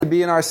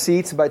be in our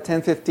seats by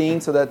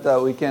 10:15 so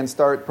that we can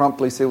start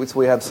promptly since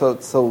we have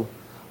so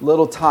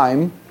little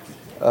time.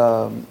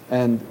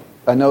 And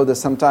I know that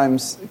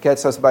sometimes it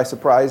catches us by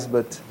surprise,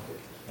 but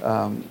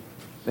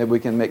maybe we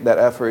can make that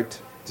effort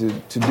to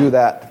do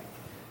that.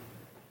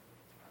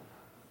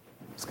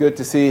 It's good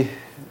to see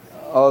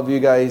all of you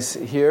guys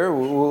here.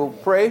 We'll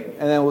pray,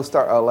 and then we'll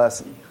start our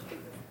lesson.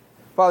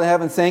 Father in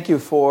heaven, thank you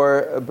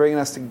for bringing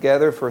us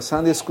together for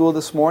Sunday school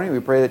this morning. We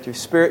pray that your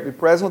Spirit be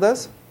present with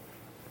us.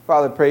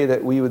 Father, pray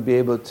that we would be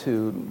able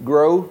to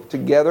grow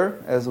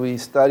together as we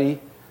study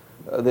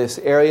this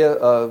area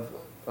of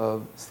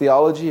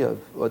theology, of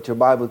what your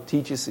Bible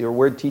teaches, your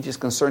Word teaches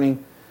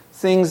concerning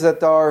things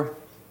that are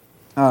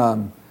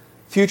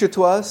future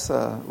to us.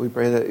 We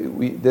pray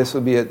that this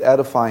would be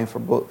edifying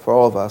for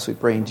all of us. We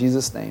pray in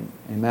Jesus' name.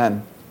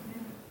 Amen.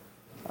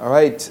 All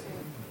right.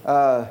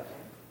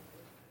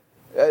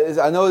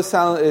 I know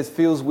it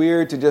feels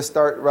weird to just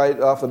start right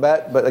off the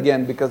bat, but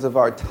again, because of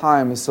our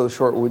time is so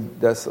short,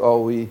 that's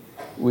all we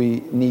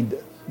need.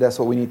 That's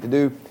what we need to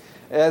do.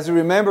 As you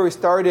remember, we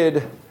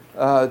started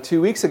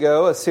 2 weeks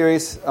ago a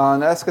series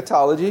on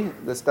eschatology,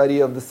 the study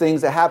of the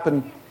things that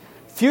happen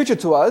future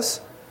to us.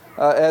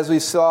 As we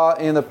saw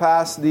in the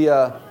past,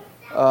 a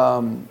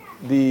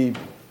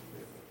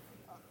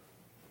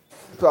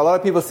lot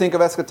of people think of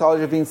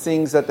eschatology as being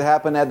things that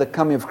happen at the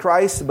coming of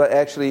Christ, but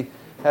actually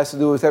has to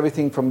do with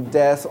everything from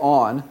death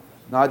on,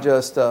 not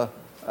just at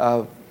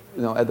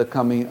the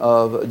coming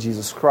of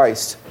Jesus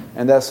Christ.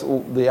 And that's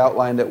the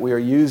outline that we are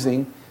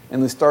using.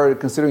 And we started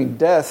considering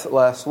death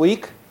last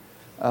week,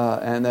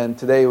 and then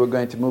today we're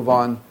going to move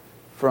on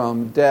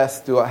from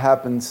death to what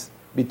happens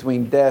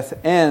between death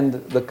and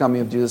the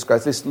coming of Jesus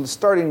Christ. We're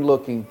starting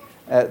looking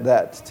at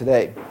that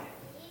today.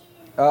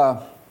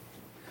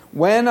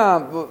 When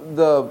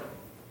the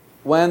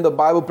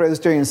Bible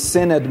Presbyterian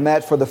Synod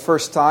met for the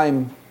first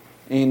time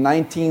in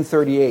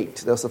 1938,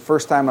 that was the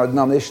first time our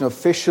denomination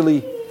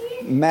officially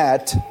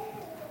met,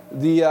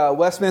 the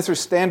Westminster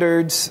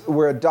Standards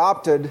were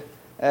adopted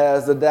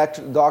as the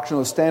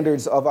doctrinal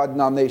standards of our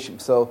denomination.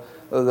 So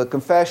the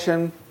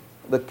confession,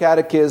 the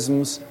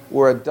catechisms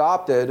were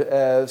adopted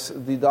as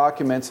the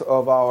documents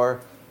of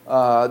our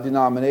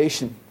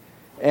denomination.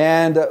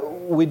 And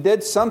we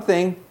did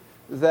something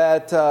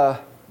that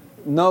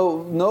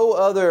no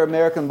other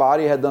American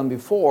body had done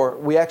before.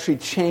 We actually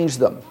changed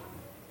them.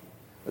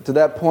 To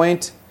that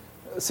point,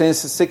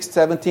 since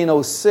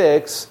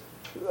 1706,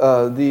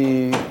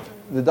 the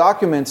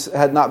documents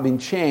had not been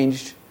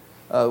changed.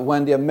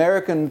 When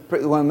American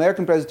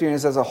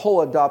Presbyterians as a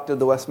whole adopted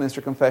the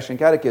Westminster Confession and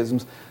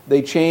Catechisms,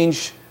 they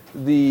changed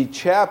the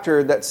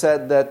chapter that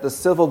said that the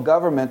civil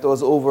government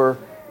was over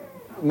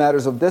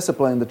matters of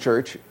discipline in the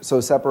church,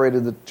 so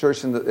separated the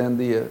church and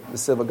the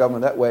civil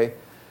government that way.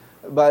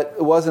 But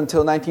it wasn't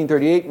until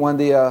 1938 when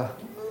the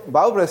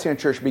Bible Presbyterian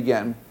Church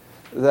began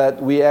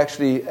that we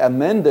actually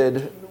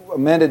amended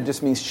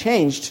just means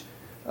changed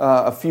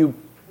a few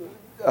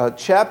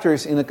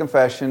chapters in the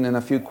confession and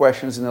a few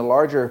questions in the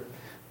larger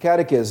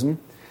catechism.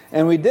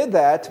 And we did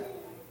that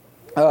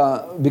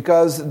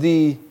because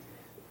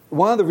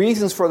one of the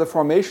reasons for the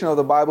formation of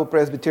the Bible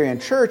Presbyterian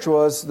Church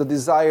was the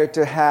desire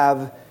to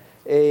have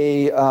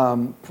a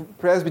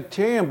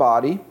Presbyterian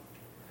body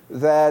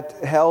that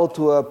held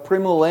to a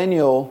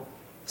premillennial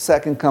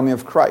second coming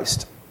of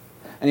Christ.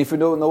 And if you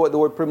don't know what the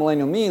word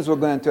premillennial means, we're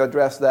going to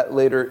address that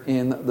later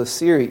in the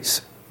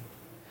series.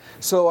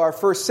 So our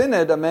first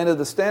synod amended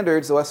the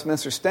standards, the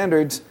Westminster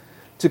Standards,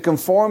 to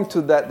conform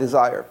to that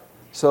desire.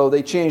 So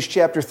they changed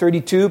chapter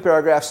 32,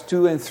 paragraphs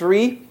 2 and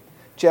 3,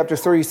 chapter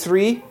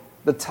 33,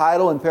 the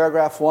title in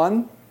paragraph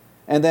 1,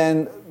 and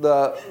then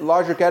the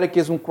larger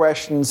catechism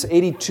questions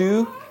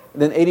 82,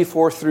 then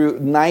 84 through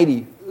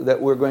 90 that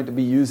we're going to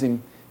be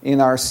using in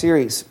our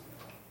series.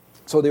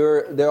 So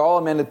they're all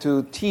amended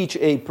to teach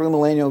a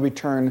premillennial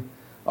return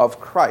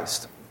of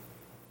Christ.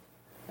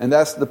 And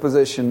that's the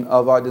position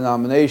of our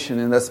denomination,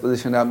 and that's the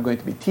position that I'm going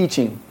to be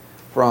teaching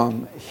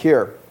from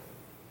here.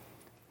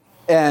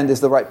 And it's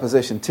the right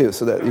position too,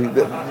 so that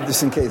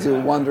just in case you're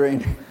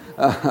wondering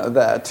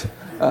that.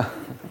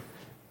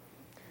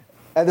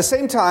 At the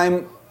same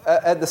time,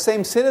 at the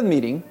same synod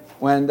meeting,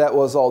 when that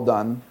was all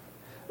done,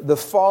 the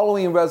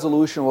following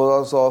resolution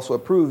was also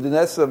approved, and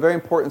that's a very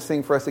important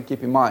thing for us to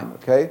keep in mind,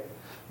 okay?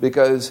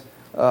 Because,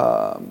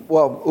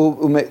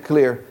 we'll make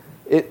clear,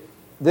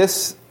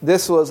 this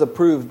was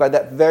approved by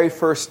that very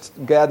first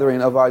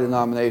gathering of our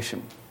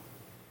denomination.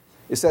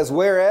 It says,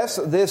 whereas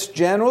this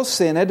General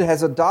Synod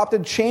has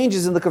adopted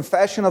changes in the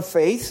Confession of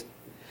Faith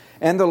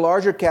and the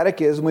larger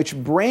catechism, which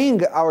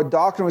bring our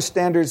doctrinal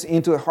standards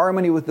into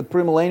harmony with the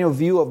premillennial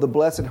view of the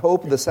blessed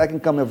hope of the second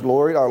coming of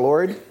our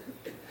Lord.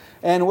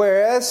 And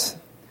whereas,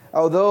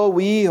 although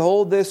we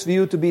hold this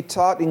view to be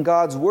taught in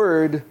God's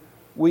Word,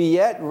 we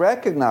yet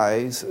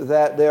recognize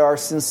that there are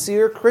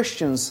sincere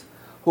Christians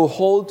who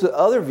hold to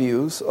other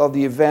views of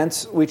the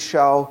events which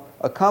shall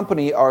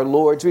accompany our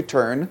Lord's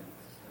return,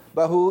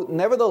 but who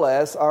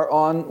nevertheless are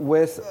one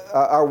with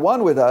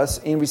us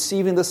in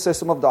receiving the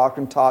system of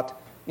doctrine taught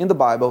in the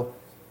Bible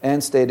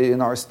and stated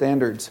in our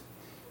standards.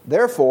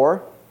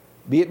 Therefore,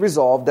 be it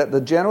resolved that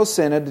the General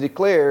Synod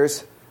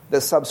declares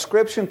that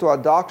subscription to our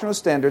doctrinal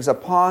standards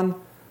upon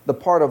the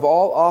part of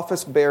all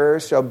office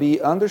bearers shall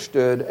be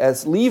understood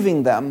as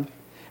leaving them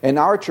in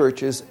our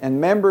churches,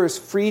 and members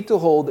free to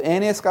hold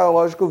any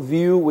eschatological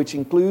view which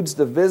includes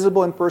the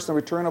visible and personal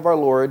return of our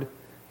Lord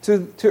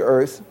to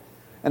earth,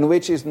 and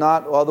which is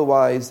not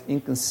otherwise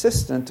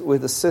inconsistent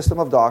with the system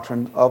of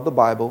doctrine of the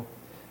Bible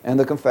and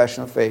the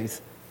confession of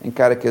faith and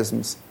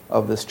catechisms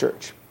of this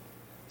church.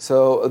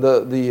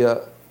 So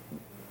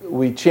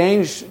we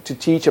changed to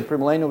teach a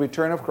premillennial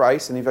return of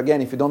Christ, and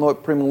if you don't know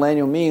what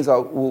premillennial means,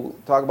 we'll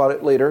talk about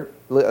it later,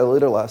 a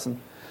later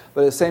lesson.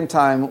 But at the same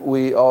time,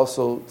 we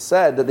also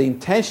said that the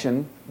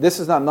intention, this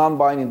is not a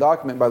non-binding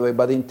document, by the way,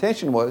 but the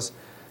intention was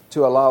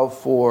to allow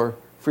for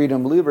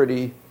freedom,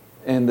 liberty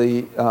in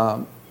the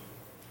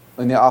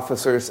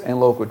officers and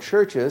local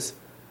churches,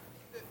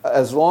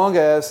 as long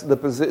as the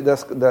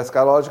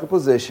eschatological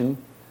position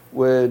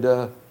would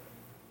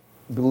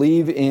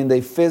believe in the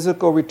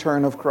physical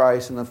return of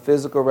Christ and the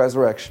physical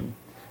resurrection,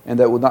 and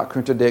that would not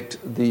contradict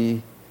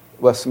the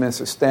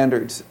Westminster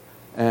Standards.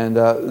 And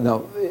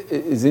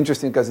it's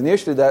interesting because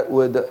initially that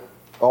would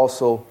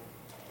also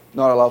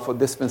not allow for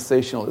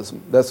dispensationalism.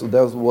 That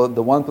was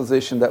the one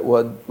position that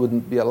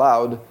wouldn't be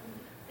allowed.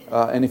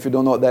 And if you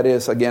don't know what that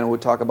is, again, we'll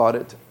talk about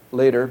it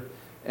later.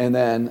 And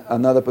then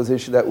another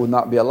position that would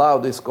not be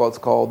allowed is what's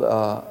called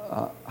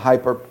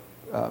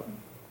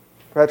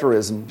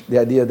hyper-preterism, the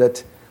idea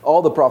that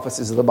all the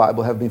prophecies of the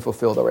Bible have been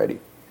fulfilled already.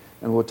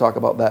 And we'll talk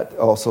about that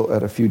also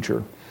at a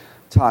future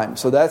time.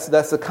 So that's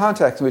the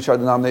context in which our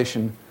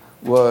denomination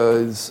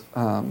was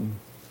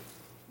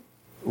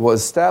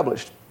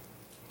established.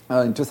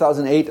 In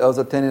 2008, I was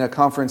attending a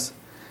conference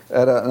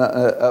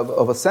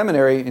of a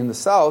seminary in the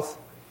South,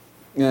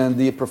 and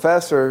the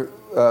professor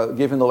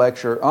giving the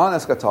lecture on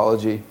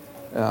eschatology,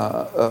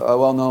 a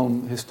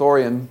well-known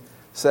historian,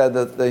 said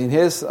that in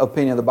his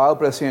opinion, the Bible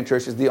Presbyterian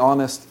Church is the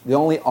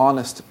only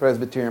honest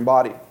Presbyterian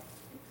body,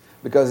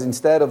 because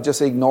instead of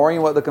just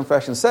ignoring what the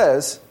confession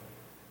says,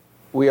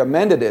 we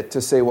amended it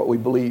to say what we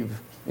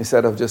believe,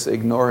 instead of just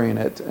ignoring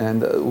it.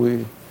 And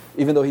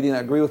even though he didn't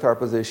agree with our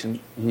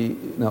position, he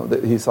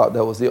thought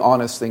that was the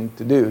honest thing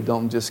to do.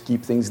 Don't just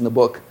keep things in the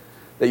book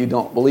that you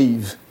don't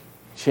believe.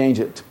 Change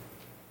it.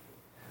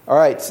 All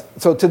right,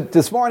 so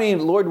this morning,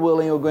 Lord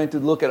willing, we're going to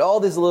look at all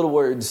these little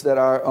words that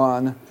are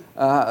on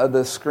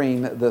the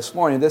screen this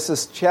morning. This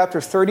is chapter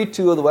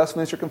 32 of the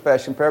Westminster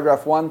Confession,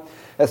 paragraph 1.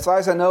 As far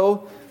as I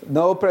know,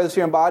 no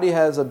Presbyterian body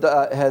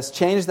has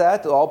changed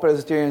that. All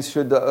Presbyterians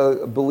should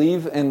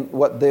believe in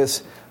what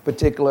this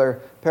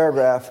particular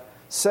paragraph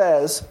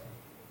says.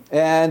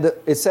 And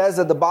it says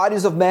that the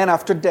bodies of men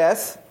after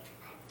death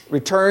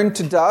return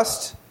to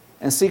dust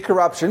and see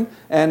corruption.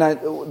 And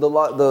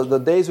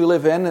the days we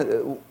live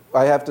in,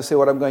 I have to say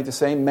what I'm going to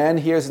say. Men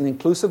here is an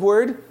inclusive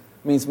word. It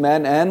means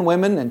men and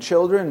women and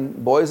children,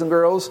 boys and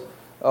girls,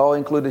 all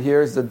included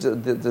here is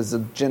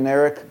the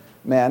generic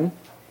men.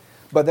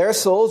 But their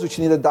souls, which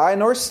neither die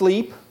nor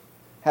sleep,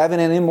 having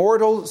an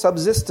immortal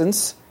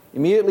subsistence,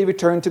 immediately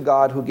return to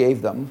God who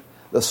gave them.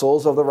 The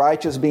souls of the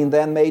righteous, being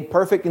then made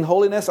perfect in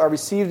holiness, are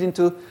received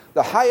into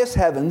the highest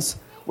heavens,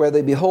 where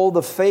they behold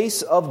the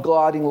face of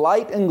God in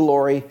light and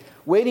glory,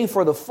 waiting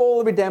for the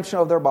full redemption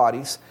of their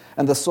bodies.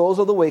 And the souls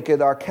of the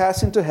wicked are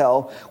cast into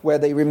hell, where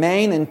they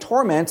remain in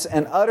torments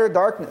and utter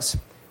darkness,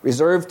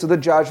 reserved to the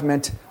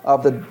judgment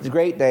of the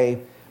great day.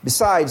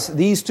 Besides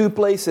these two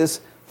places,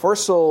 for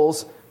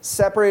souls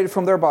separated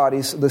from their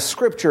bodies, the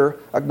Scripture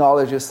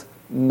acknowledges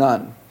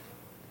none.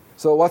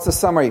 So what's the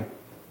summary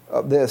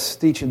of this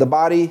teaching? The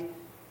body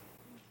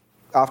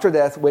after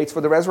death waits for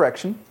the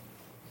resurrection.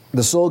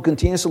 The soul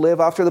continues to live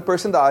after the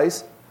person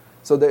dies.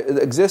 So the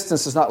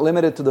existence is not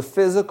limited to the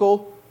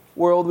physical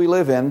world we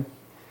live in.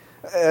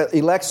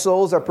 Elect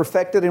souls are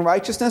perfected in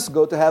righteousness,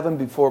 go to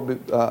heaven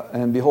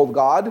and behold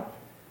God.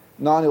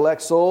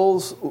 Non-elect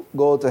souls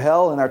go to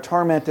hell and are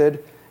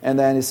tormented. And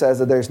then it says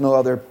that there's no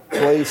other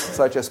place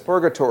such as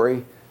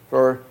purgatory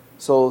for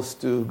souls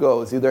to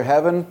go. It's either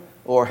heaven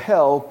or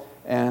hell,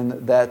 and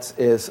that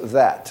is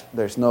that.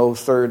 There's no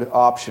third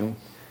option.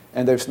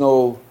 And there's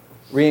no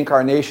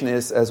reincarnation,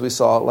 as we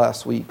saw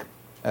last week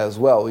as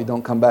well. We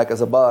don't come back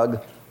as a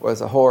bug or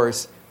as a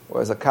horse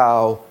or as a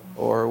cow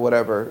or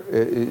whatever.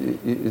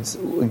 It's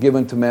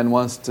given to men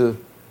once to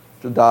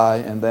die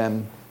and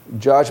then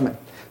judgment.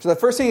 So the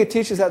first thing it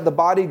teaches is that the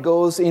body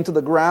goes into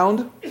the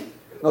ground.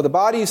 No, the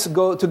bodies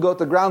go to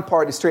the ground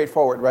part is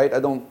straightforward, right? I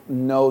don't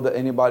know that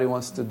anybody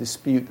wants to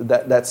dispute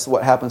that that's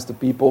what happens to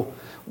people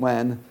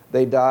when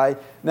they die.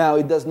 Now,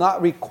 it does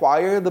not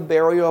require the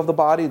burial of the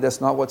body. That's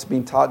not what's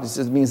being taught. This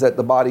just means that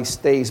the body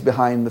stays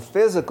behind the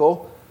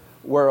physical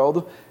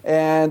world.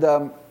 And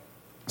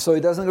so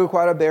it doesn't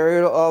require a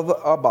burial of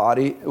a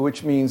body,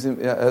 which means,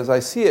 as I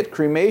see it,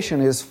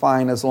 cremation is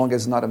fine as long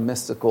as it's not a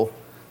mystical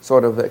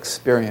sort of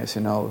experience,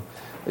 you know.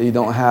 You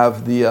don't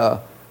have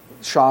the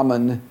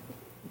shaman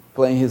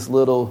playing his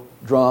little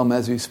drum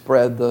as you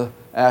spread the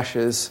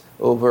ashes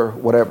over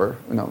whatever,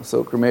 you know.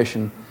 So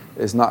cremation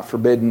is not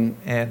forbidden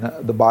in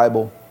the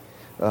Bible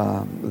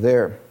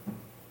there.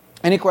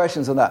 Any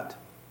questions on that?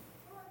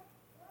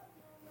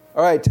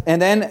 All right, and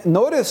then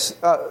notice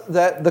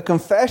that the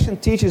confession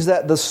teaches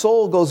that the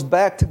soul goes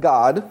back to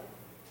God.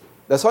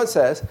 That's what it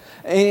says.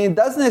 And it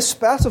doesn't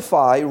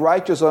specify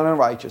righteous or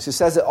unrighteous. It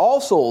says that all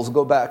souls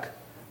go back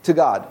to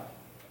God.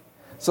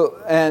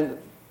 So, and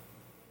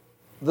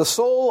the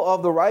soul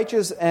of the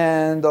righteous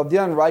and of the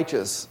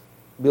unrighteous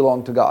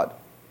belong to God.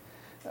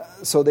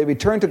 So they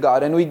return to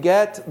God, and we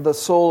get the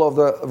soul of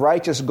the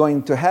righteous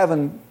going to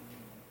heaven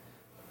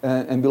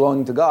and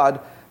belonging to God.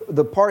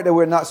 The part that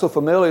we're not so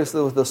familiar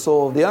with the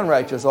soul of the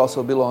unrighteous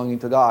also belonging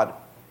to God.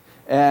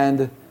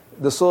 And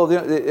the soul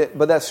of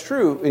but that's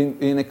true.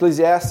 In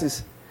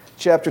Ecclesiastes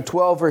chapter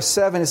 12, verse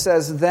 7, it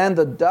says, "Then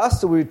the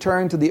dust will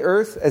return to the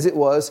earth as it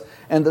was,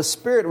 and the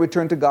spirit will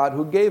return to God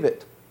who gave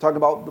it." Talking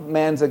about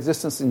man's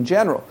existence in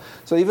general.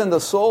 So even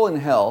the soul in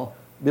hell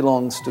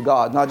belongs to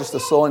God. Not just the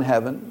soul in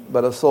heaven,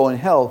 but a soul in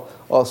hell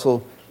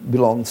also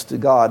belongs to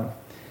God.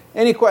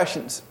 Any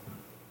questions?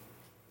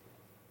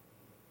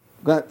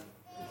 I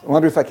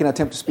wonder if I can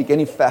attempt to speak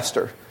any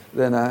faster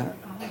than I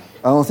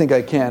don't think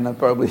I can. I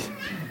probably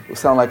will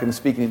sound like I'm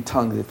speaking in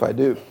tongues if I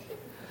do.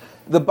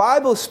 The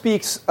Bible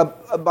speaks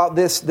about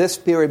this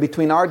period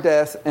between our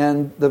death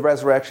and the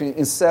resurrection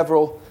in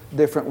several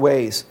different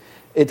ways.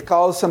 It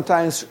calls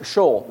sometimes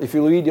Sheol. If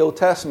you read the Old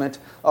Testament,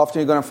 often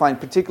you're going to find,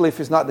 particularly if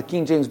it's not the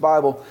King James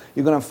Bible,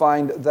 you're going to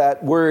find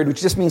that word, which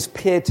just means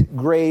pit,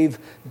 grave,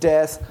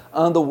 death,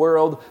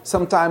 underworld.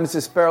 Sometimes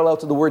it's parallel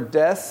to the word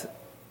death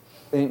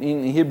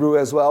in Hebrew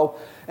as well.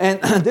 And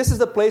this is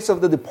the place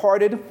of the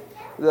departed.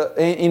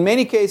 In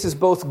many cases,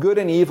 both good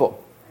and evil,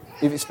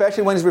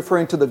 especially when it's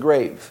referring to the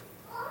grave.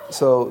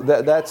 So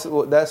that's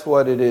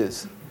what it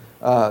is.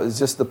 It's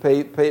just the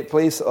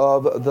place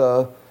of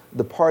the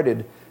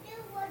departed.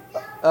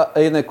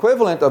 An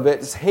equivalent of it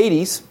is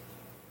Hades,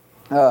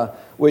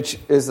 which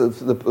is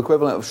the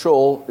equivalent of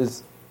Sheol.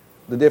 Is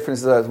the difference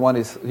is that one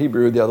is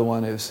Hebrew, the other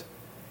one is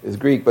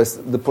Greek, but it's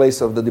the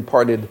place of the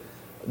departed,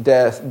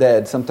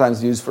 dead.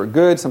 Sometimes used for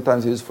good,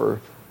 sometimes used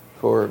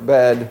for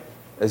bad.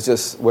 It's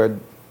just where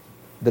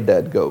the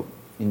dead go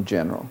in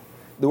general.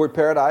 The word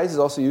paradise is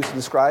also used to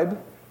describe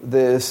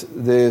this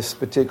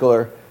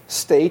particular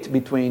state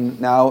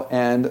between now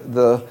and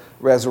the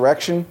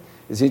resurrection.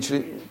 It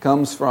usually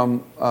comes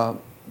from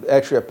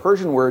actually a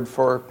Persian word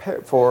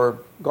for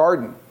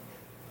garden,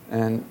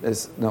 and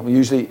it's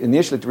usually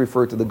initially to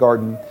refer to the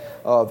Garden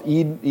of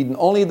Eden.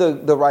 Only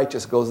the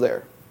righteous goes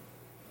there.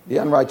 The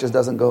unrighteous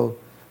doesn't go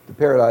to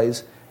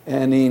paradise.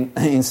 And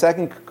in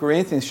 2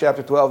 Corinthians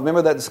chapter 12,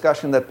 remember that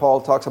discussion that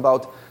Paul talks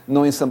about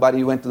knowing somebody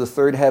who went to the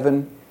third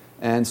heaven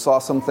and saw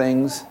some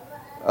things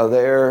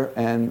there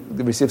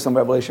and received some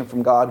revelation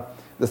from God?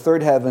 The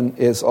third heaven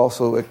is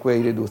also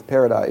equated with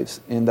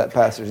paradise in that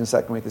passage in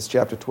 2 Corinthians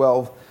chapter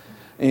 12.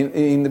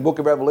 In the book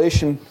of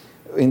Revelation,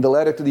 in the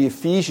letter to the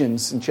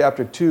Ephesians in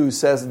chapter 2,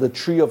 says the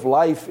tree of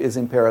life is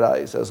in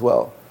paradise as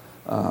well.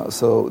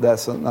 So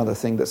that's another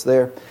thing that's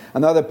there.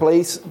 Another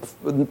place,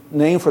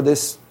 name for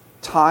this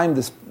time,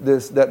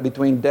 that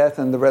between death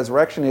and the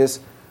resurrection, is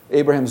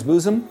Abraham's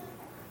bosom.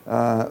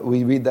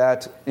 We read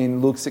that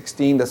in Luke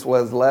 16. That's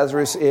where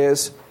Lazarus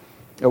is,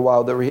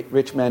 while the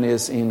rich man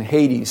is in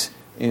Hades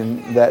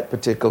in that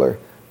particular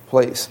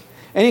place.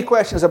 Any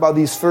questions about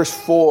these first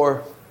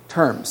four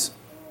terms?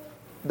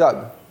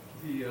 Doug?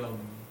 The Roman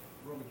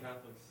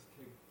Catholics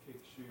take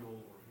Sheol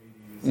or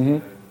Hades Mm-hmm.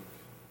 and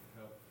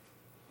have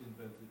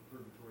invented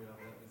purgatory out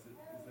of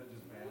that. Is that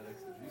just bad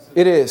exegesis?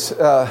 It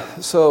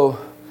is. So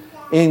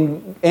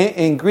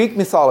in Greek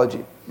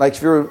mythology, like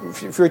if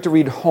you were to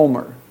read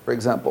Homer, for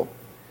example,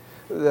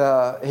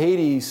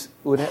 Hades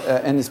would,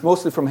 and it's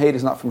mostly from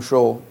Hades, not from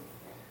Sheol,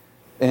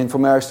 and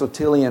from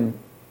Aristotelian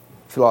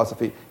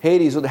philosophy,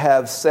 Hades would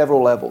have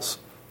several levels,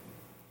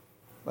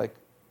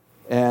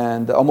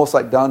 and almost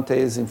like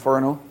Dante's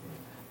Inferno.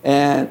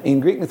 And in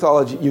Greek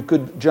mythology, you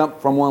could jump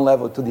from one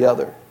level to the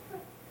other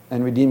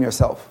and redeem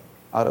yourself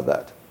out of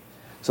that.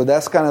 So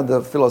that's kind of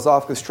the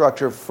philosophical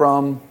structure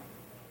from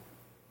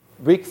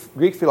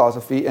Greek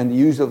philosophy and the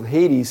use of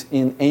Hades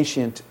in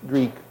ancient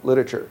Greek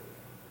literature.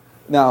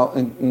 Now,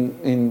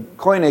 in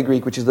Koine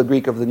Greek, which is the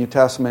Greek of the New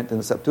Testament and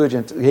the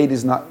Septuagint,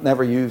 Hades is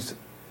never used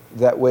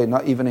that way,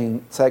 not even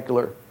in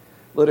secular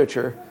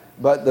literature.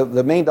 But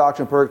the main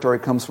doctrine of purgatory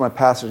comes from a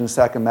passage in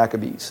 2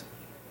 Maccabees,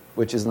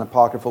 which is an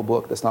apocryphal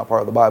book that's not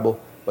part of the Bible,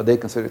 but they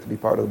consider it to be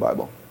part of the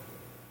Bible.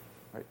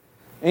 Right.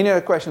 Any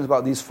other questions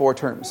about these four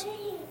terms?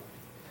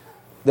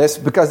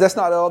 Because that's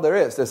not all there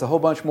is. There's a whole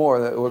bunch more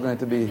that we're going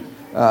to be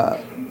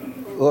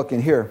looking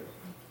here.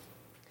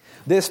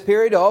 This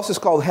period also is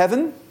called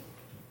heaven,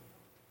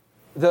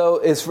 though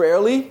it's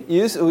rarely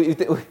used.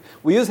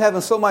 We use heaven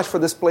so much for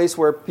this place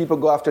where people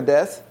go after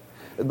death,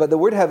 but the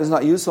word heaven is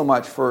not used so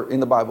much in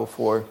the Bible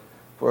for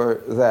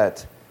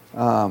that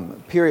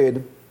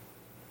period.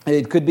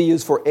 It could be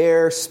used for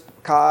air,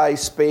 sky,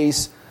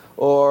 space,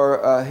 or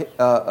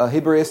a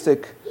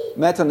Hebraistic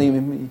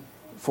metonymy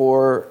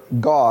for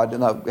God,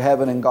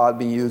 heaven and God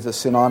being used as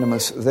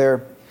synonymous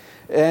there.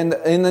 And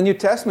in the New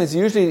Testament, it's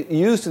usually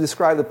used to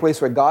describe the place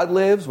where God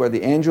lives, where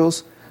the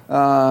angels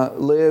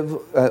live,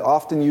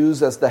 often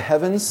used as the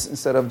heavens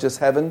instead of just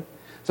heaven.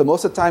 So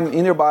most of the time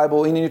in your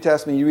Bible, in the New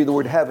Testament, you read the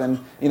word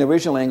heaven. In the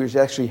original language, it's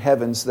actually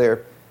heavens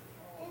there.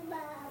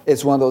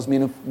 It's one of those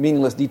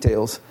meaningless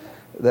details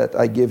that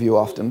I give you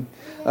often.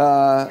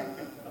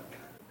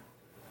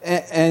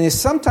 And it's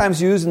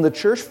sometimes used in the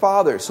church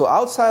fathers, so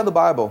outside of the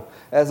Bible,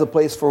 as a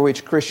place for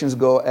which Christians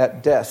go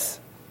at death.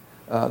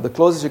 The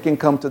closest you can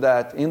come to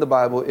that in the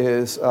Bible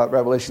is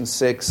Revelation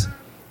 6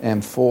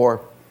 and 4.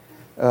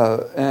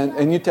 And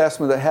in New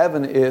Testament, the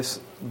heaven is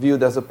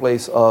viewed as a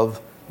place of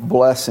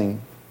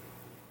blessing.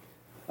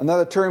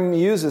 Another term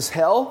used is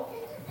hell,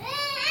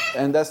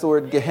 and that's the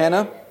word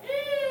Gehenna.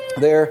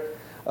 There,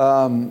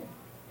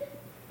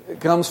 it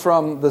comes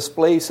from this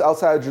place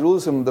outside of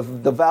Jerusalem,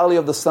 the Valley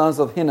of the Sons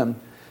of Hinnom.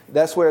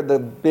 That's where the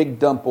big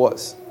dump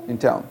was in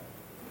town.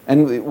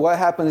 And what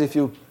happens if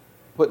you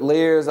put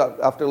layers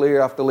after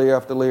layer after layer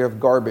after layer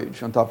of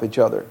garbage on top of each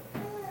other?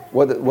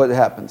 What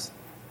happens?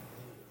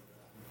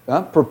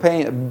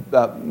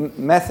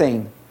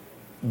 Methane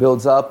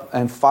builds up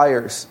and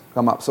fires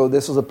come up. So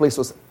this was a place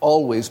that was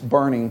always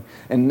burning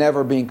and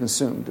never being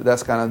consumed.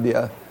 That's kind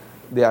of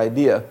the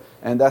idea.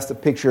 And that's the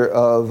picture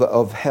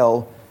of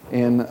hell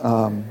in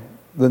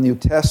the New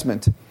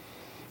Testament.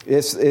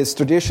 It's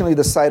traditionally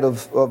the site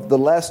of the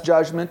last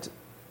judgment.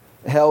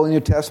 Hell in the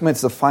New Testament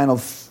is the final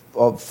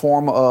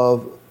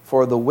form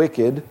for the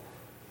wicked,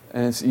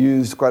 and it's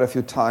used quite a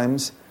few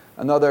times.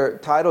 Another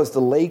title is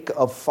the lake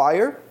of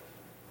fire,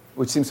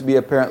 which seems to be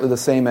apparently the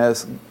same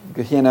as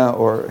Gehenna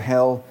or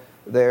hell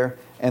there.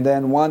 And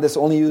then one that's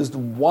only used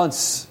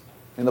once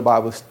in the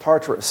Bible is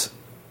Tartarus.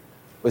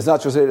 But it's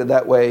not translated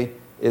that way.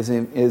 Is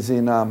in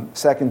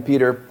 2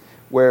 Peter,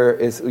 where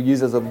it's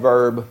used as a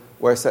verb,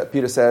 where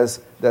Peter says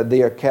that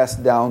they are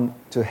cast down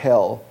to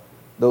hell,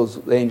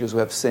 those angels who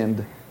have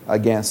sinned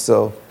against.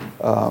 So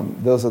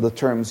those are the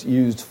terms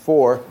used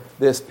for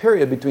this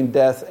period between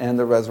death and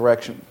the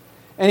resurrection.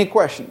 Any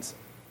questions?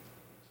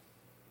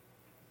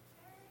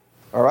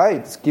 All right,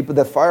 let's keep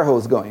that fire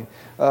hose going.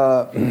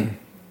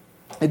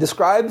 It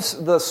describes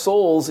the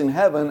souls in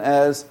heaven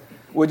as,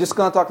 we're just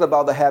going to talk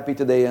about the happy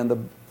today and the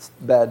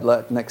bad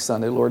next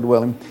Sunday, Lord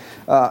willing.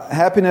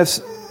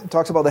 Happiness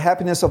talks about the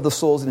happiness of the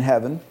souls in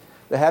heaven,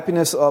 the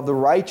happiness of the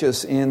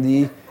righteous in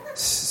the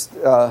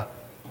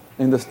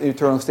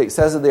eternal state. It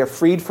says that they are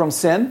freed from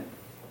sin.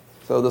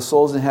 So the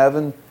souls in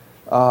heaven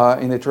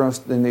in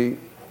the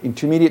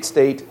intermediate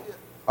state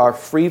are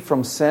freed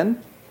from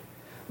sin.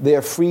 They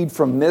are freed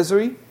from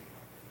misery.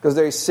 Because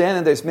there is sin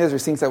and there's misery,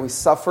 things that we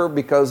suffer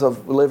because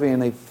of living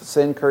in a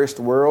sin-cursed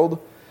world.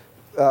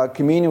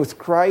 Communion with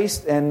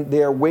Christ, and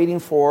they are waiting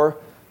for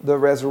the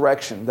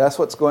resurrection. That's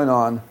what's going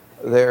on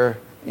there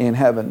in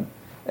heaven.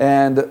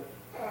 And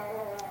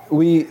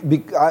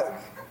the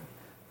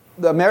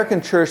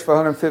American church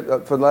for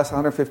the last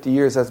 150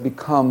 years has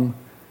become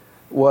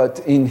what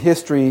in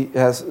history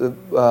has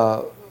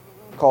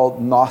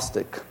called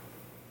Gnostic.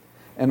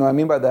 And what I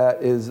mean by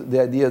that is the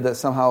idea that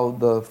somehow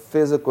the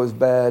physical is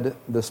bad,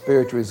 the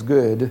spiritual is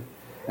good,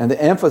 and the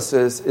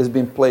emphasis is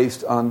being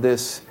placed on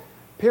this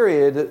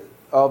period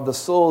of the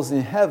souls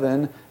in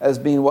heaven as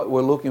being what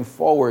we're looking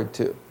forward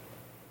to.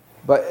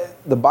 But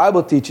the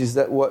Bible teaches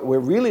that what we're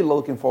really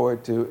looking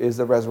forward to is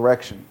the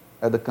resurrection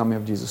at the coming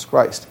of Jesus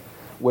Christ,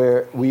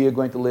 where we are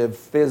going to live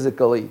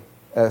physically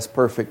as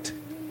perfect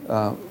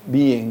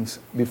beings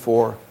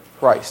before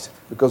Christ,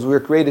 because we were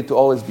created to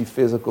always be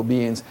physical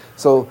beings.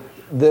 So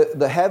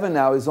the heaven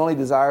now is only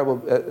desirable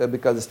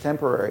because it's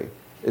temporary.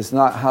 It's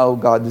not how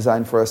God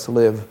designed for us to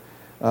live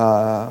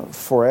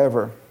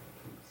forever.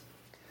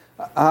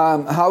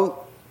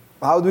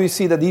 How do we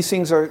see that these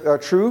things are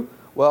true?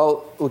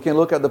 Well, we can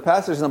look at the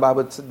passages in the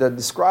Bible that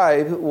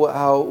describe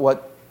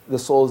what the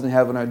souls in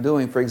heaven are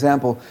doing. For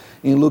example,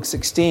 in Luke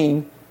 16,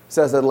 it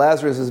says that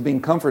Lazarus is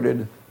being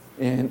comforted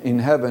in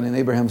heaven, in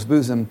Abraham's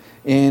bosom.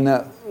 In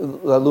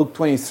Luke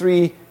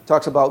 23,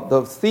 talks about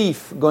the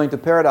thief going to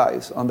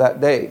paradise on that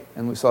day.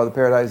 And we saw the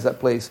paradise, that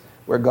place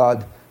where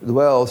God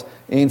dwells.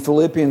 In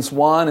Philippians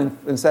 1 and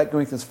in 2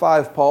 Corinthians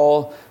 5,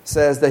 Paul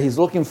says that he's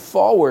looking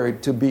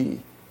forward to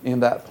be in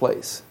that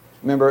place.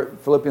 Remember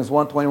Philippians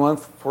 1:21,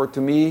 for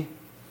to me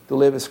to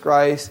live is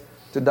Christ,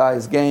 to die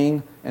is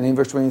gain. And in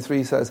verse 23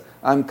 he says,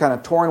 I'm kind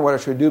of torn what I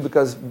should do,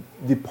 because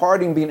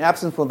departing, being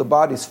absent from the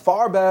body is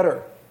far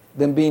better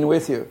than being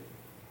with you.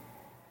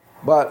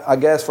 But I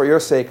guess for your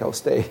sake I'll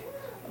stay.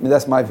 I mean,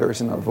 that's my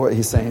version of what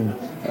he's saying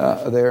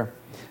there.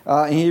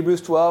 In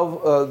Hebrews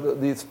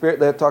 12, the spirit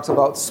that talks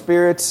about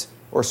spirits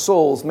or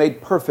souls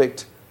made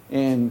perfect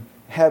in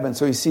heaven.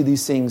 So you see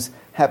these things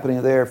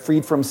happening there,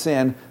 freed from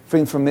sin,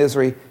 freed from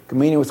misery,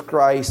 communion with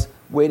Christ,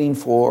 waiting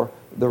for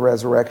the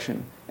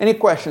resurrection. Any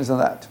questions on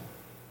that?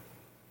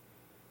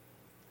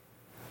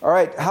 All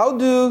right,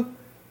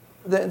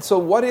 so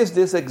what is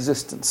this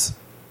existence?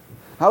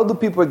 How do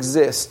people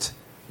exist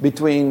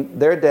between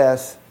their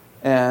death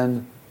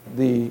and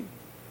the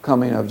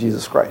coming of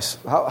Jesus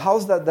Christ?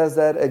 Does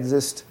that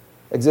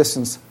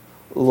existence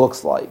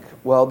looks like?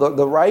 Well,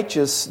 the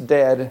righteous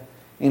dead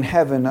in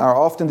heaven are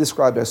often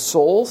described as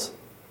souls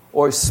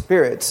or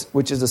spirits,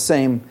 which is the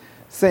same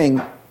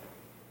thing.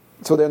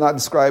 So they're not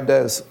described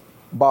as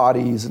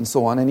bodies and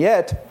so on. And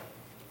yet,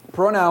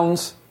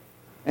 pronouns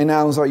and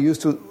nouns are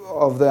used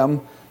of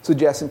them,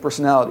 suggesting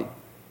personality.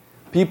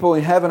 People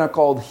in heaven are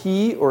called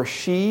he or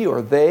she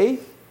or they.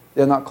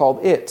 They're not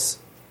called its.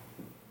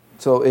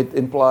 So it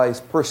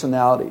implies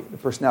personality. The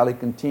personality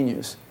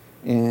continues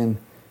in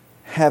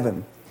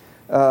heaven.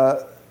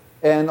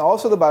 And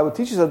also the Bible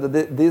teaches us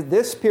that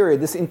this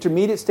period, this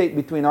intermediate state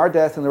between our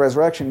death and the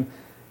resurrection,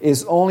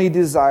 is only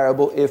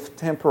desirable if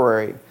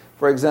temporary.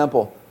 For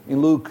example, in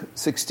Luke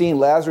 16,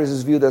 Lazarus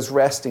is viewed as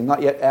resting,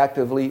 not yet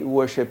actively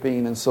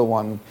worshiping, and so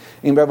on.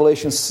 In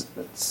Revelation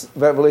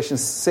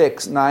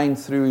 6, 9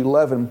 through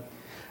 11,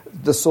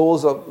 that's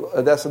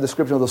a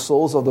description of the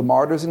souls of the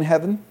martyrs in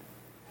heaven.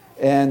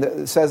 And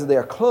it says that they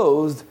are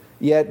clothed,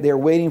 yet they're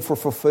waiting for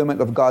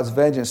fulfillment of God's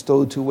vengeance,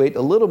 told to wait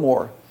a little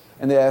more.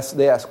 And they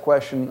ask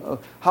question,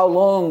 how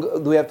long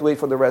do we have to wait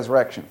for the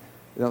resurrection?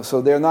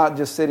 So they're not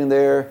just sitting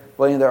there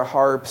playing their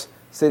harps,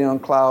 sitting on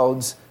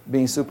clouds,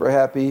 being super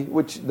happy,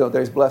 which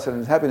there's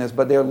blessedness and happiness,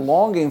 but they're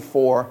longing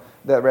for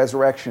that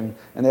resurrection.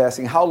 And they're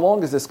asking, how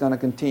long is this going to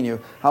continue?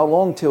 How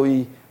long till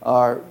we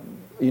are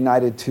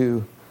united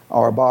to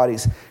our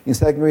bodies? In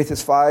 2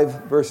 Corinthians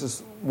 5,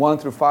 verses 1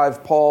 through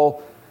 5,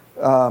 Paul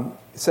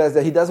says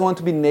that he doesn't want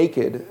to be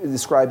naked,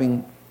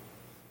 describing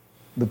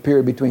the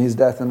period between his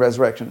death and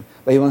resurrection.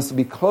 But he wants to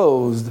be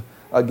clothed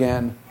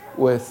again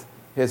with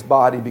his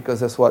body, because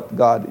that's what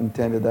God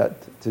intended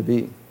that to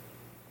be.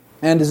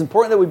 And it's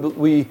important that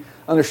we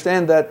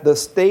understand that the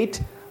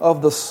state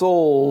of the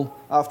soul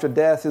after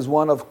death is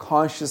one of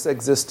conscious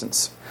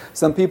existence.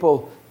 Some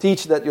people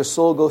teach that your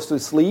soul goes to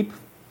sleep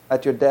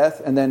at your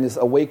death and then is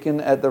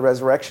awakened at the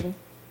resurrection.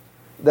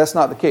 That's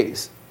not the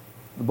case.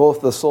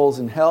 Both the souls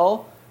in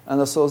hell and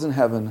the souls in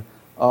heaven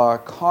are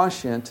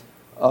conscient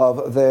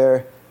of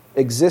their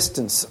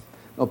existence.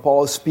 Now,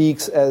 Paul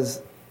speaks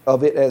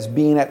of it as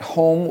being at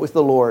home with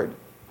the Lord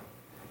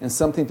and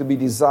something to be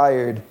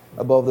desired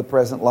above the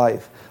present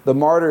life. The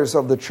martyrs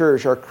of the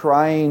church are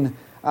crying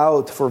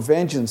out for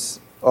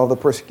vengeance of the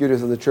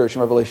persecutors of the church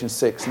in Revelation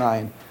 6,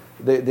 9.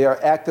 They are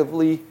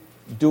actively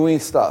doing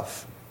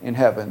stuff in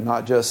heaven,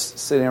 not just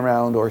sitting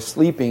around or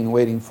sleeping,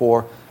 waiting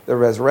for the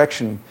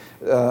resurrection.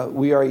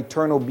 We are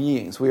eternal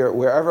beings.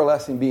 We're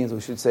everlasting beings, we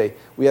should say.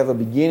 We have a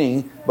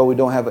beginning, but we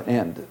don't have an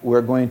end.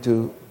 We're going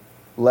to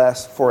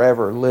last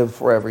forever, live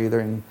forever, either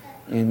in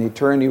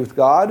eternity with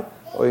God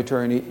or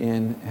eternity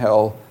in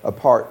hell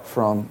apart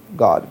from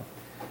God.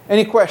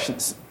 Any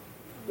questions?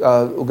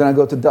 We're going to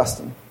go to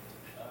Dustin.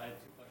 I have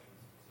two questions.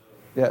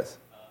 Yes.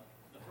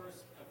 The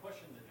first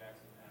question that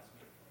Jackson asked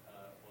me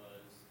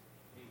was,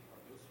 hey,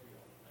 are ghosts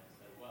real? And I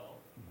said, well,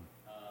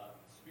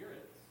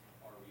 spirits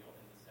are real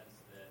in the sense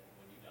that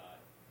when you die,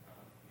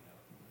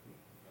 you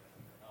go to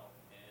hell.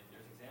 And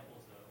there's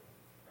examples of,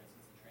 for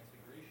instance, the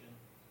Transfiguration,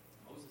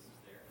 Moses is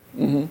there.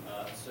 Mm-hmm.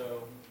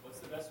 So what's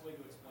the best way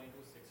to explain to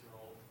a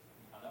 6-year-old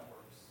how that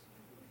works?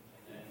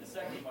 And then the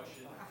second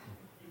question,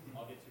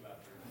 I'll get to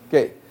after.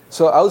 Okay.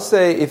 So I would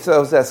say, if I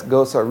was asked,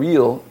 ghosts are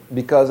real,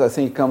 because I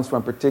think it comes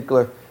from a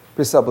particular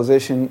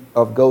presupposition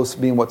of ghosts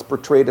being what's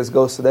portrayed as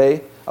ghosts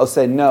today, I would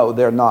say no,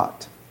 they're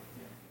not.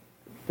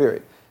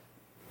 Period.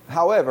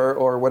 However,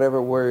 or whatever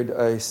word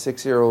a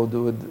 6-year-old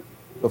would,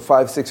 a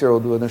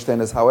 5-6-year-old would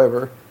understand as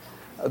however,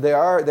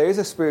 there is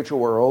a spiritual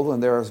world,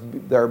 and there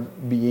are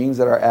beings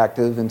that are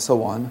active and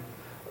so on,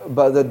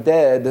 but the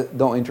dead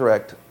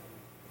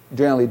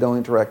generally don't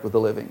interact with the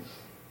living,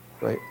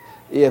 right?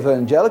 You have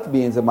angelic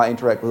beings that might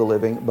interact with the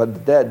living, but the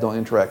dead don't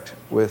interact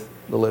with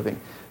the living.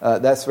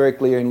 That's very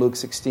clear in Luke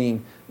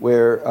 16,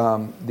 where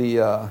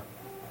the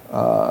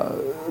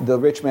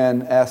rich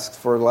man asks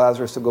for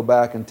Lazarus to go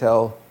back and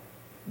tell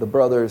the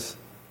brothers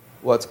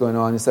what's going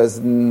on. He says,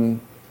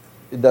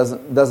 it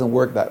doesn't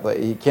work that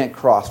way. You can't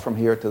cross from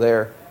here to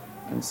there,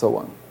 and so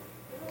on.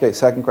 Okay,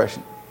 second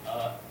question.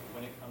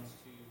 When it comes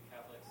to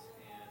Catholics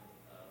and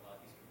a lot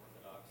of Eastern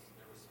Orthodox,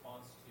 their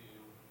response to,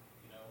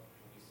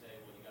 when we say,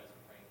 well, you guys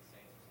are praying to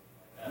saints or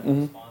something like that,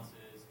 the response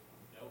is,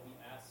 no, we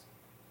ask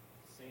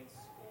saints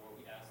or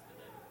we ask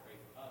the dead to pray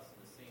for us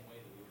in the same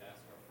way that we would ask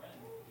our friend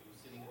who's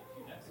sitting in the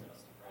pew next to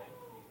us to pray,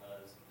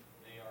 because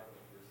they are,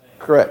 what you were saying,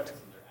 correct.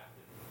 And they're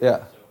active.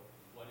 Yeah. So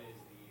what is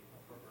the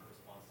appropriate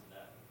response to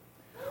that?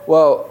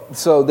 Well,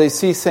 so they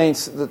see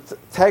saints,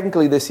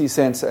 technically they see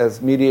saints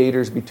as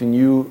mediators between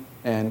you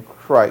and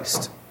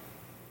Christ,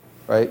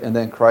 right? And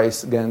then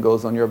Christ again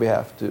goes on your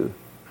behalf to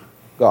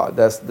God.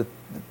 That's the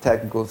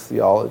technical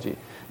theology.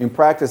 In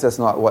practice, that's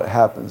not what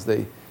happens.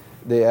 They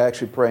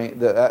actually pray.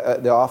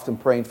 They're often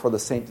praying for the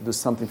saint to do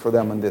something for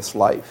them in this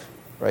life,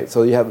 right?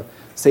 So you have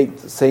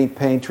saint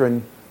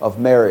patron of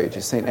marriage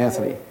is Saint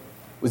Anthony.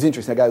 It was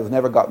interesting. A guy who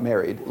never got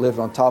married, lived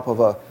on top of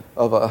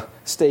a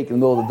stake in the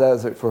middle of the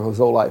desert for his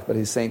whole life, but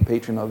he's saint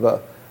patron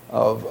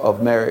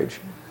of marriage.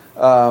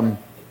 I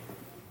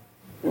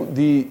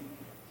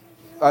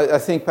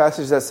think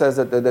passage that says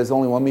that there's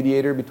only one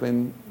mediator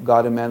between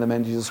God and man, the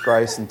man Jesus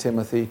Christ, and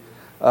Timothy.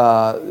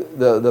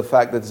 the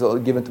fact that it's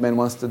given to men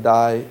once to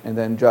die and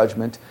then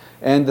judgment.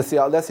 And that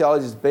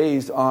theology is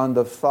based on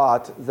the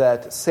thought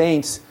that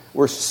saints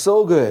were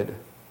so good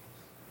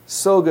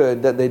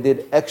that they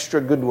did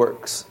extra good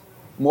works,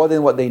 more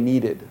than what they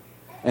needed.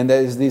 And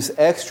there's these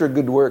extra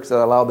good works that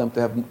allow them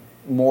to have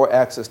more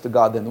access to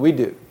God than we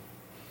do,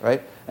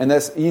 right? And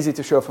that's easy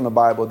to show from the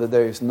Bible, that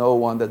there is no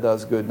one that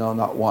does good, no,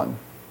 not one,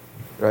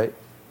 right?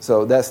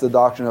 So that's the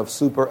doctrine of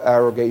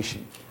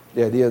supererogation,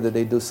 the idea that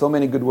they do so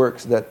many good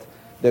works that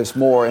there's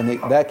more,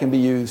 and that can be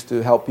used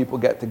to help people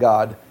get to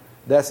God.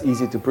 That's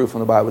easy to prove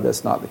from the Bible.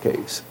 That's not the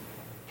case.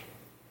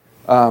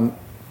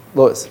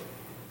 Lois.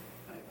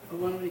 I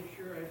want to make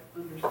sure I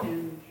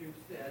understand what you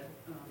said.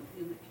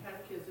 In the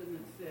Catechism,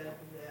 it said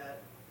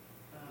that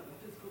the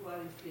physical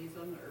body stays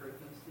on the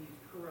earth and sees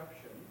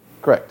corruption.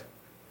 Correct.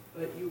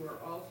 But you are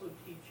also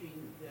teaching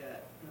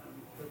that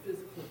the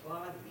physical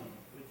body,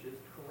 which is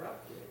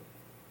corrupted,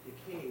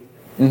 decayed,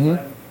 Mm-hmm.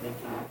 I'm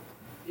thinking,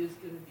 is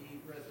going to be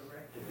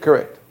resurrected.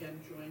 Correct. And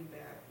joined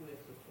back with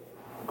the soul.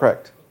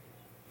 Correct.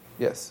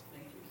 Yes.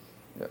 Thank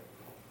you.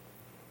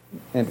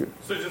 Andrew.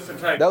 So just to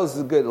type. That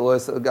was good,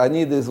 Lois. I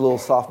need these little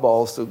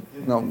softballs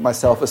to, my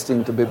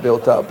self-esteem to be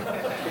built up.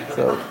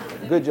 So,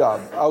 good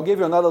job. I'll give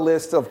you another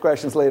list of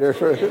questions later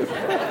for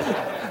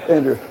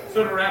Andrew.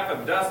 So to wrap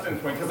up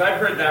Dustin's point, because I've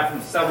heard that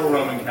from several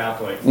Roman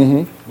Catholics,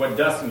 what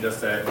Dustin just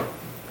said,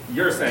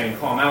 you're saying,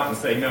 call them out and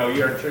say, no,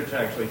 your church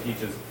actually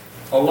teaches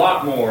a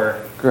lot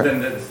more than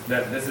this,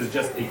 that this is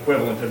just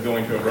equivalent of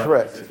going to a brother.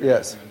 Correct,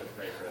 yes.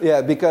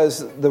 Yeah,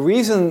 because the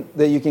reason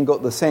that you can go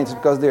to the saints is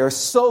because they are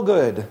so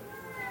good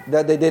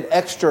that they did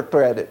extra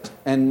credit,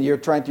 and you're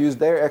trying to use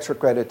their extra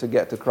credit to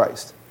get to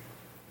Christ.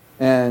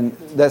 And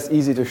that's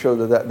easy to show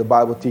that the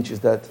Bible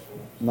teaches that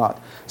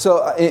not.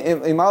 So,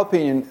 in my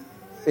opinion,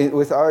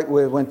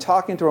 when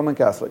talking to Roman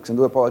Catholics and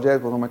do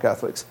apologetics with Roman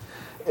Catholics,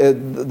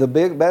 the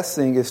best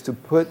thing is to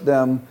put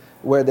them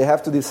where they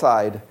have to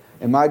decide,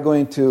 am I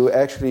going to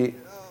actually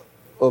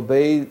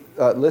obey,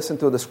 listen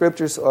to the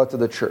Scriptures or to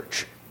the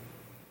church?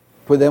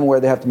 Put them where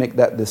they have to make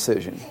that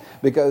decision.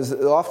 Because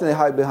often they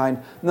hide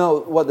behind, no,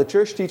 what the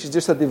church teaches is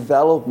just a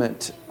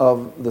development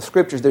of the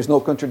Scriptures. There's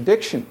no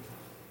contradiction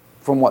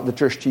from what the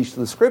church teaches to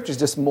the Scriptures,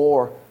 just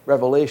more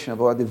revelation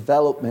of or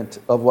development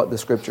of what the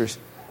Scriptures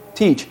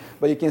teach.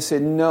 But you can say,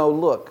 no,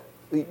 look,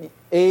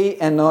 A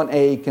and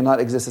non-A cannot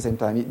exist at the same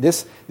time.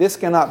 This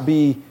cannot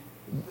be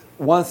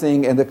one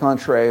thing and the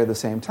contrary at the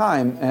same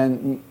time,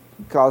 and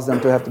cause them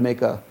to have to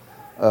make a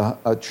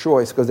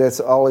choice, because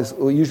that's always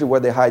usually where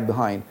they hide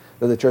behind,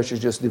 that the church is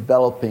just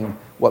developing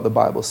what the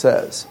Bible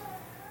says.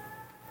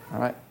 All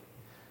right.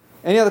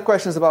 Any other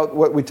questions about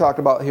what we talked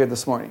about here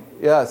this morning?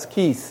 Yes,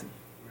 Keith.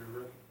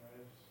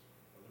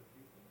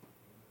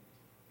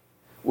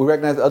 We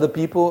recognize other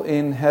people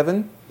in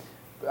heaven?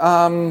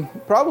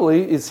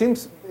 Probably. It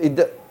seems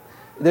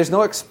there's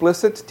no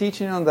explicit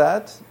teaching on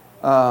that.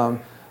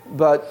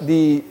 But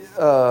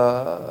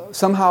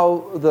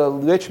somehow the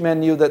rich man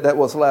knew that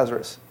was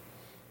Lazarus.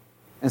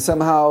 And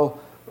somehow,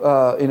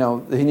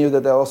 he knew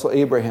that also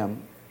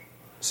Abraham.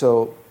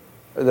 So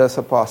that's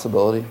a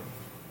possibility.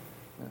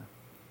 Yeah.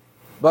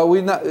 But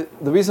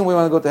the reason we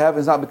want to go to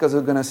heaven is not because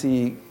we're going to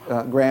see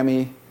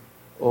Grammy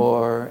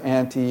or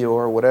Auntie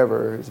or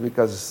whatever. It's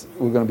because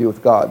we're going to be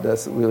with God.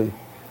 That's really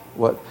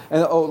what.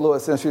 And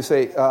Louis, since you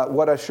say,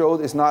 what I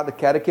showed is not the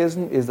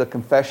catechism, is the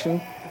confession,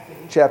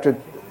 chapter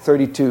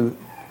 32,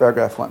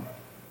 paragraph 1.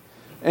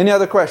 Any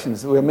other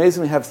questions? We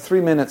amazingly have 3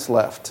 minutes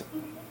left.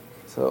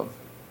 So,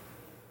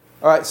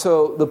 all right.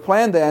 So the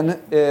plan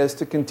then is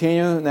to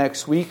continue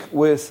next week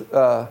with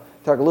talk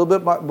a little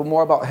bit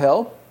more about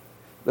hell,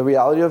 the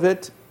reality of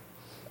it,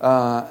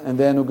 and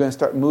then we're going to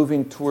start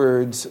moving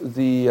towards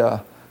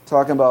the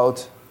talking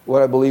about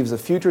what I believe is a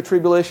future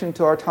tribulation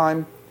to our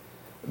time.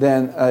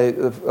 Then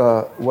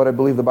what I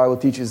believe the Bible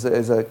teaches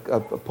is a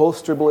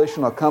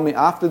post-tribulation, or coming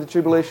after the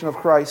tribulation of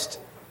Christ,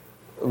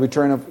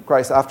 return of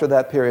Christ after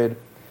that period,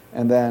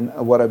 and then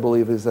what I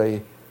believe is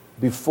a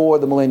before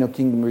the millennial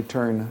kingdom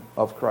return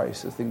of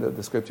Christ. I think that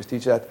the Scriptures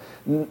teach that.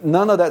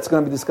 None of that's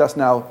going to be discussed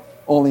now,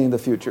 only in the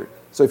future.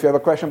 So if you have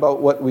a question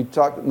about what we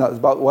talked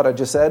about, what I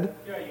just said,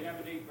 Yeah, you have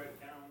a date right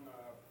down,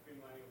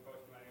 premillennial,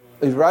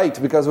 postmillennial.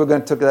 right, because we're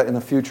going to take that in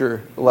a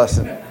future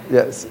lesson.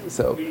 Yes,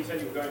 so. You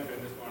said you were going to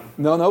in this one.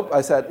 No,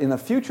 I said in a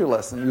future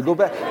lesson. You go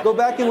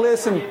back and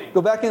listen.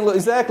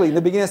 Exactly. In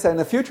the beginning I said in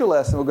a future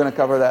lesson we're going to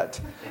cover that.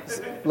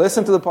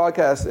 Listen to the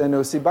podcast and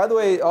you'll see. By the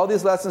way, all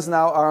these lessons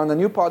now are on the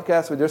new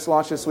podcast we just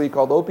launched this week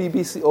called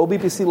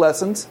OBPC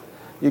Lessons.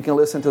 You can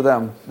listen to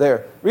them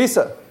there.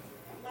 Risa.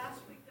 Last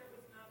week there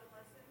was not a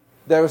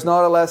lesson? There was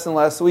not a lesson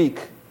last week.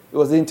 It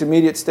was the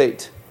intermediate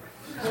state.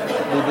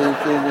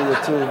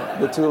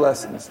 the two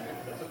lessons.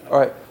 All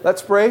right,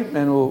 let's pray,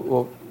 and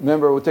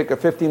we'll take a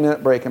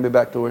 15-minute break and be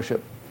back to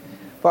worship.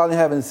 Father in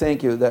heaven,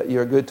 thank you that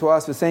you're good to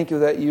us. We thank you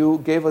that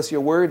you gave us your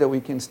word, that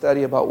we can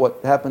study about what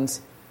happens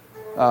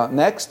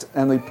next.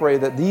 And we pray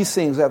that these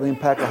things have an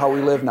impact on how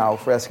we live now.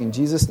 For asking in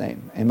Jesus'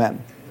 name,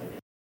 amen.